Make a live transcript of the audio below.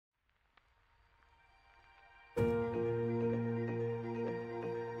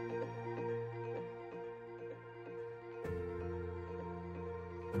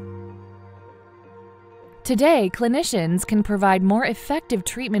Today, clinicians can provide more effective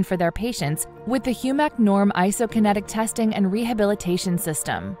treatment for their patients with the HUMAC NORM isokinetic testing and rehabilitation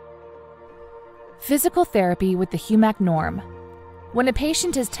system. Physical therapy with the HUMAC NORM. When a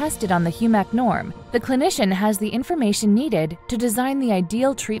patient is tested on the HUMAC NORM, the clinician has the information needed to design the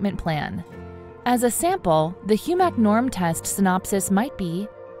ideal treatment plan. As a sample, the HUMAC NORM test synopsis might be: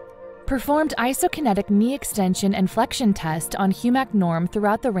 performed isokinetic knee extension and flexion test on HUMAC NORM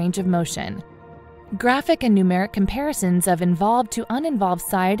throughout the range of motion. Graphic and numeric comparisons of involved to uninvolved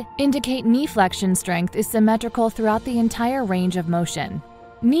side indicate knee flexion strength is symmetrical throughout the entire range of motion.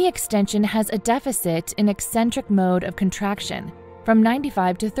 Knee extension has a deficit in eccentric mode of contraction from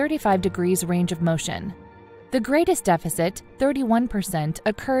 95 to 35 degrees range of motion. The greatest deficit, 31%,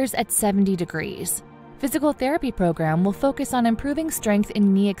 occurs at 70 degrees. Physical therapy program will focus on improving strength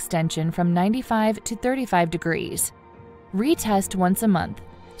in knee extension from 95 to 35 degrees. Retest once a month.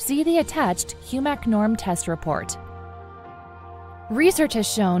 See the attached HUMAC NORM test report. Research has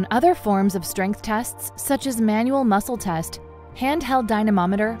shown other forms of strength tests, such as manual muscle test, handheld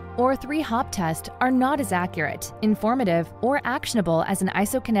dynamometer, or 3-hop test, are not as accurate, informative, or actionable as an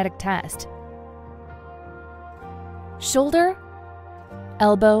isokinetic test. Shoulder,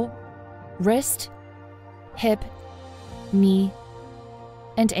 elbow, wrist, hip, knee,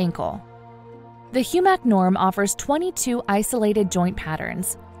 and ankle. The HUMAC NORM offers 22 isolated joint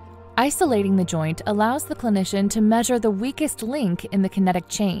patterns. Isolating the joint allows the clinician to measure the weakest link in the kinetic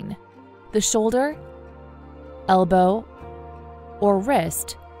chain: the shoulder, elbow, or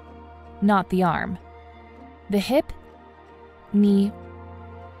wrist, not the arm; the hip, knee,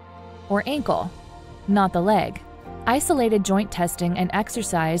 or ankle, not the leg. Isolated joint testing and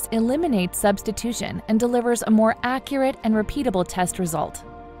exercise eliminates substitution and delivers a more accurate and repeatable test result.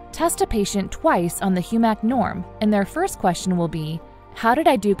 Test a patient twice on the HUMAC NORM, and their first question will be, "How did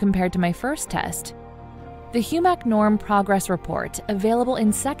I do compared to my first test?" The HUMAC NORM progress report, available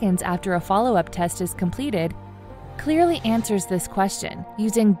in seconds after a follow-up test is completed, clearly answers this question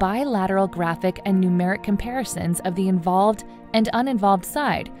using bilateral graphic and numeric comparisons of the involved and uninvolved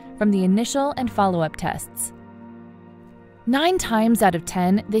side from the initial and follow-up tests. 9 times out of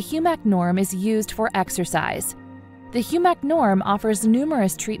 10, the HUMAC NORM is used for exercise. The HUMAC NORM offers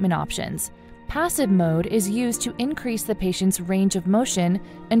numerous treatment options. Passive mode is used to increase the patient's range of motion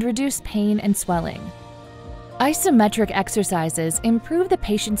and reduce pain and swelling. Isometric exercises improve the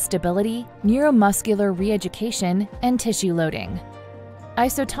patient's stability, neuromuscular re-education, and tissue loading.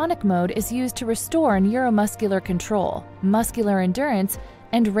 Isotonic mode is used to restore neuromuscular control, muscular endurance,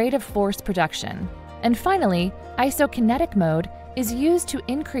 and rate of force production. And finally, isokinetic mode is used to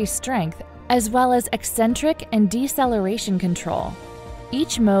increase strength as well as eccentric and deceleration control.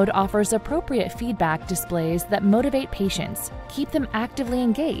 Each mode offers appropriate feedback displays that motivate patients, keep them actively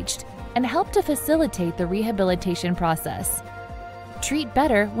engaged, and help to facilitate the rehabilitation process. Treat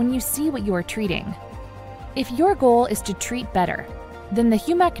better when you see what you are treating. If your goal is to treat better, then the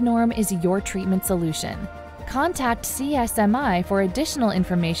HUMAC NORM is your treatment solution. Contact CSMI for additional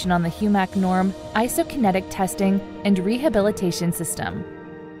information on the HUMAC NORM isokinetic testing and rehabilitation system.